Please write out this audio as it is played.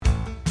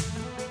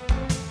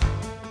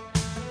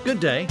Good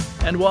day,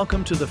 and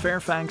welcome to the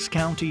Fairfax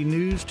County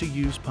News to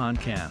Use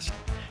podcast.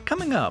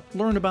 Coming up,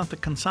 learn about the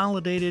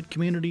Consolidated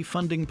Community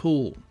Funding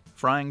Pool,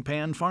 Frying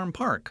Pan Farm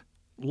Park,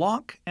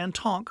 Lock and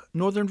Talk,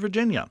 Northern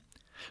Virginia,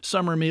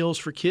 summer meals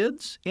for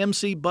kids,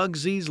 MC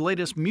Bugg-Z's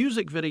latest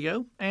music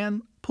video,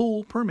 and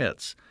pool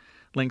permits.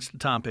 Links to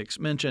topics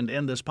mentioned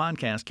in this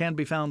podcast can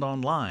be found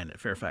online at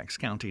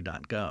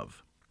fairfaxcounty.gov.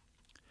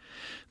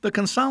 The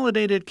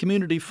Consolidated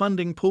Community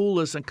Funding Pool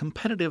is a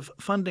competitive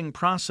funding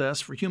process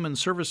for human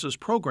services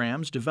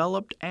programs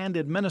developed and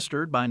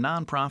administered by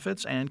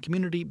nonprofits and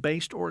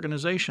community-based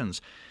organizations.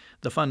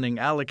 The funding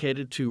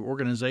allocated to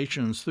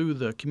organizations through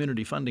the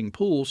Community Funding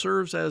Pool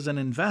serves as an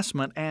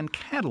investment and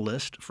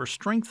catalyst for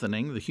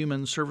strengthening the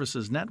human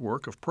services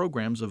network of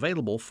programs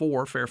available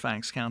for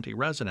Fairfax County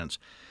residents.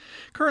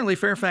 Currently,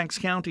 Fairfax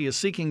County is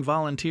seeking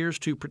volunteers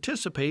to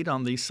participate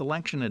on the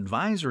Selection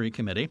Advisory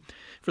Committee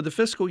for the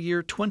fiscal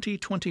year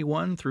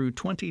 2021 through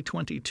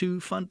 2022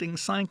 funding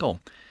cycle.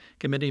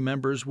 Committee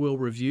members will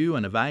review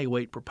and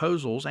evaluate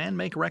proposals and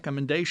make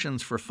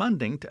recommendations for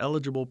funding to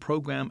eligible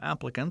program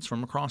applicants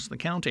from across the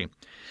county.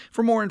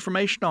 For more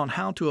information on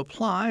how to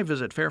apply,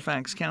 visit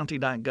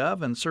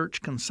fairfaxcounty.gov and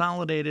search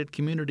Consolidated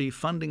Community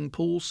Funding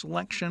Pool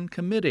Selection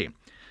Committee.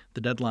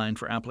 The deadline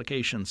for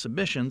application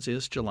submissions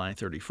is July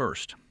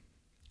 31st.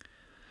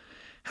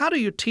 How do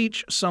you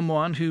teach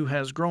someone who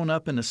has grown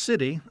up in a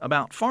city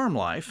about farm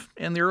life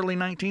in the early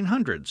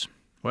 1900s?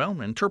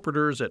 Well,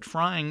 interpreters at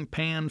Frying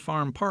Pan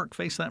Farm Park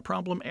face that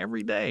problem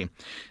every day.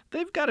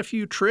 They've got a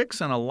few tricks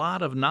and a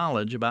lot of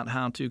knowledge about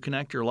how to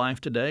connect your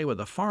life today with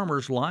a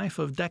farmer's life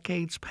of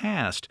decades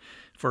past.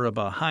 For a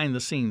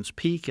behind-the-scenes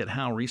peek at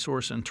how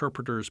resource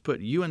interpreters put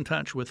you in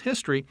touch with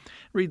history,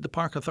 read the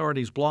Park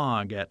Authority's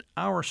blog at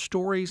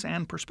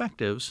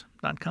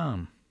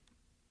ourstoriesandperspectives.com.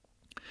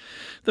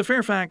 The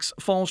Fairfax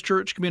Falls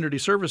Church Community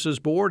Services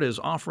Board is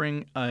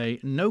offering a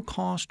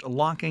no-cost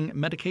locking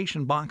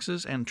medication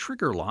boxes and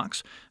trigger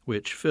locks,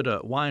 which fit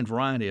a wide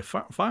variety of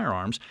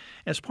firearms,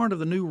 as part of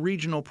the new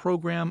regional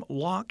program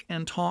Lock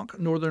and Talk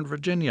Northern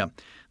Virginia.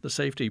 The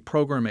safety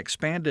program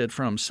expanded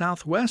from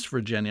Southwest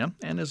Virginia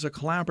and is a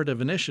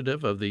collaborative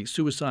initiative of the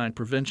Suicide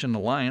Prevention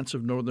Alliance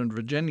of Northern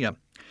Virginia.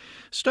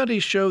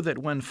 Studies show that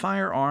when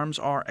firearms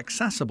are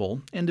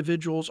accessible,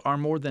 individuals are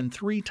more than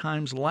 3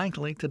 times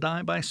likely to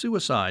die by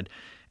suicide,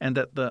 and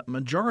that the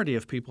majority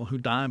of people who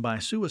die by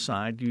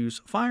suicide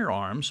use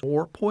firearms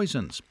or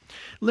poisons.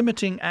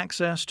 Limiting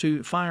access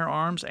to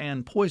firearms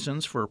and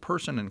poisons for a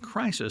person in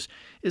crisis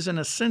is an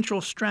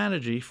essential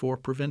strategy for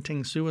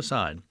preventing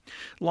suicide.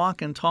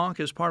 Lock and Talk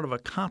is part of a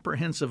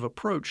comprehensive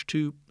approach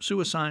to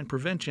suicide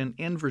prevention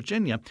in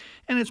Virginia,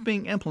 and it's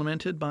being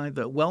implemented by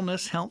the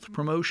Wellness, Health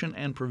Promotion,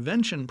 and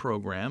Prevention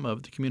Program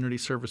of the Community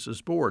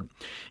Services Board.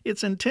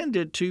 It's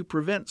intended to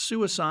prevent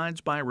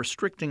suicides by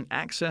restricting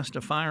access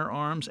to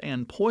firearms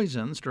and poisons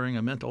during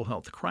a mental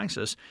health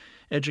crisis,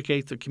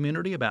 educate the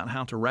community about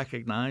how to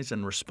recognize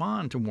and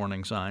respond to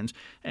warning signs,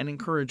 and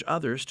encourage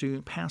others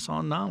to pass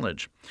on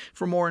knowledge.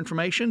 For more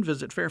information,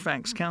 visit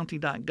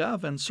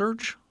fairfaxcounty.gov and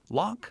search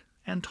Lock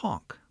and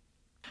Talk.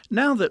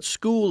 Now that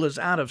school is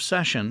out of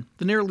session,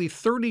 the nearly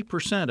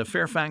 30% of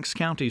Fairfax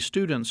County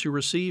students who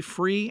receive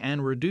free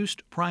and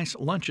reduced-price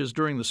lunches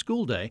during the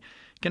school day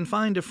can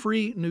find a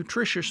free,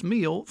 nutritious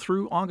meal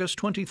through August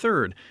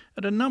 23rd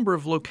at a number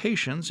of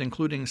locations,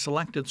 including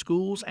selected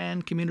schools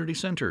and community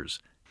centers.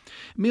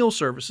 Meal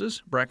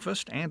services,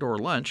 breakfast and or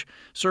lunch,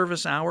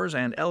 service hours,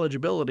 and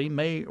eligibility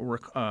may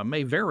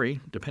vary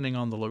depending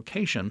on the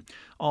location.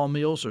 All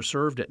meals are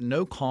served at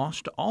no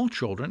cost to all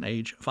children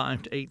age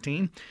 5 to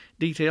 18.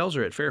 Details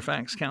are at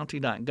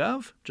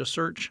fairfaxcounty.gov. Just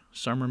search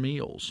Summer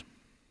Meals.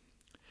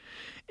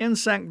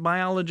 Insect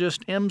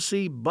biologist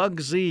MC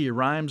Bugg-Z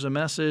rhymes a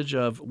message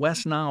of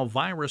West Nile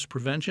virus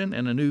prevention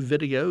in a new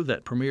video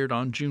that premiered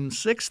on June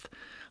 6th.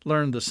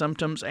 Learn the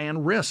symptoms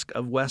and risk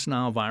of West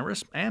Nile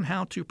virus and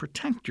how to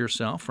protect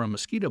yourself from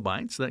mosquito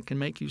bites that can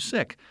make you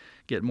sick.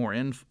 Get more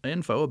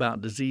info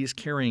about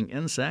disease-carrying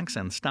insects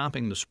and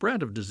stopping the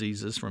spread of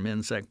diseases from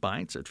insect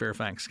bites at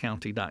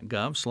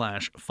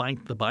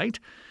fairfaxcounty.gov/fightthebite.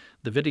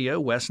 The video,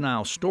 West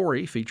Nile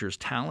Story, features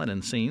talent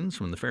and scenes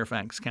from the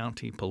Fairfax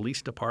County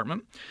Police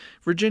Department,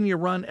 Virginia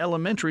Run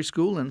Elementary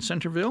School in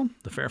Centerville,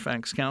 the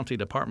Fairfax County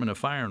Department of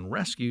Fire and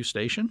Rescue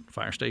Station,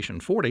 Fire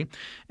Station 40,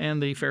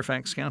 and the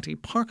Fairfax County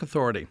Park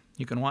Authority.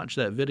 You can watch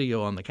that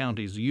video on the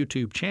county's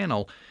YouTube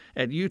channel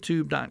at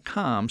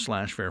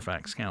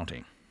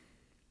youtube.com/fairfaxcounty.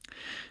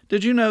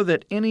 Did you know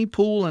that any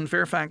pool in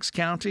Fairfax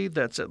County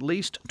that's at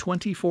least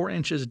 24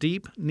 inches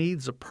deep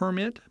needs a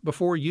permit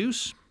before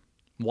use?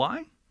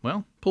 Why?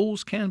 Well,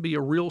 pools can be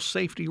a real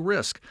safety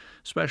risk,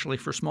 especially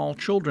for small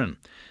children.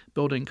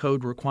 Building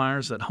code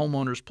requires that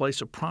homeowners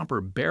place a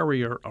proper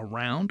barrier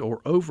around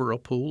or over a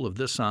pool of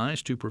this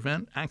size to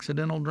prevent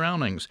accidental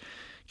drownings.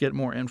 Get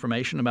more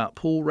information about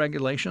pool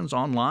regulations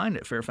online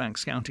at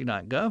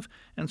fairfaxcounty.gov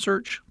and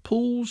search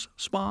pools,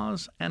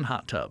 spas, and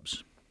hot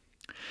tubs.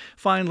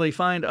 Finally,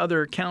 find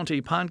other county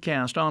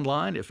podcasts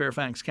online at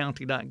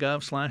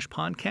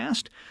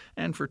fairfaxcounty.gov/podcast.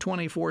 And for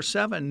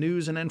 24/7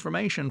 news and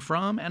information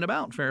from and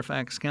about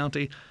Fairfax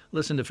County,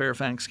 listen to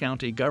Fairfax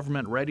County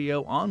Government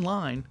Radio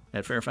online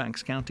at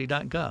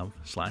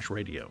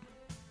fairfaxcounty.gov/radio.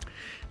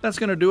 That's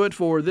going to do it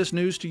for this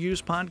News to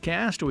Use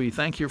podcast. We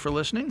thank you for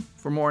listening.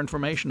 For more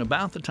information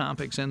about the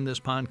topics in this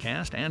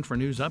podcast and for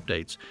news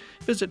updates,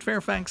 visit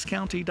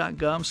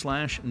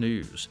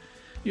fairfaxcounty.gov/news.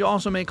 You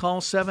also may call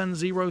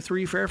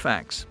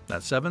 703-FAIRFAX.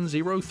 That's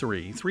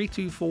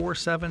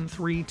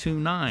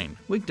 703-324-7329,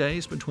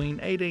 weekdays between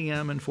 8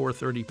 a.m. and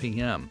 4:30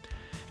 p.m.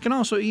 You can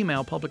also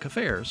email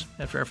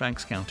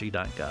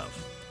publicaffairs@fairfaxcounty.gov.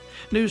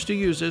 News to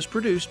Use is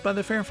produced by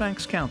the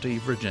Fairfax County,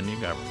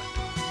 Virginia government.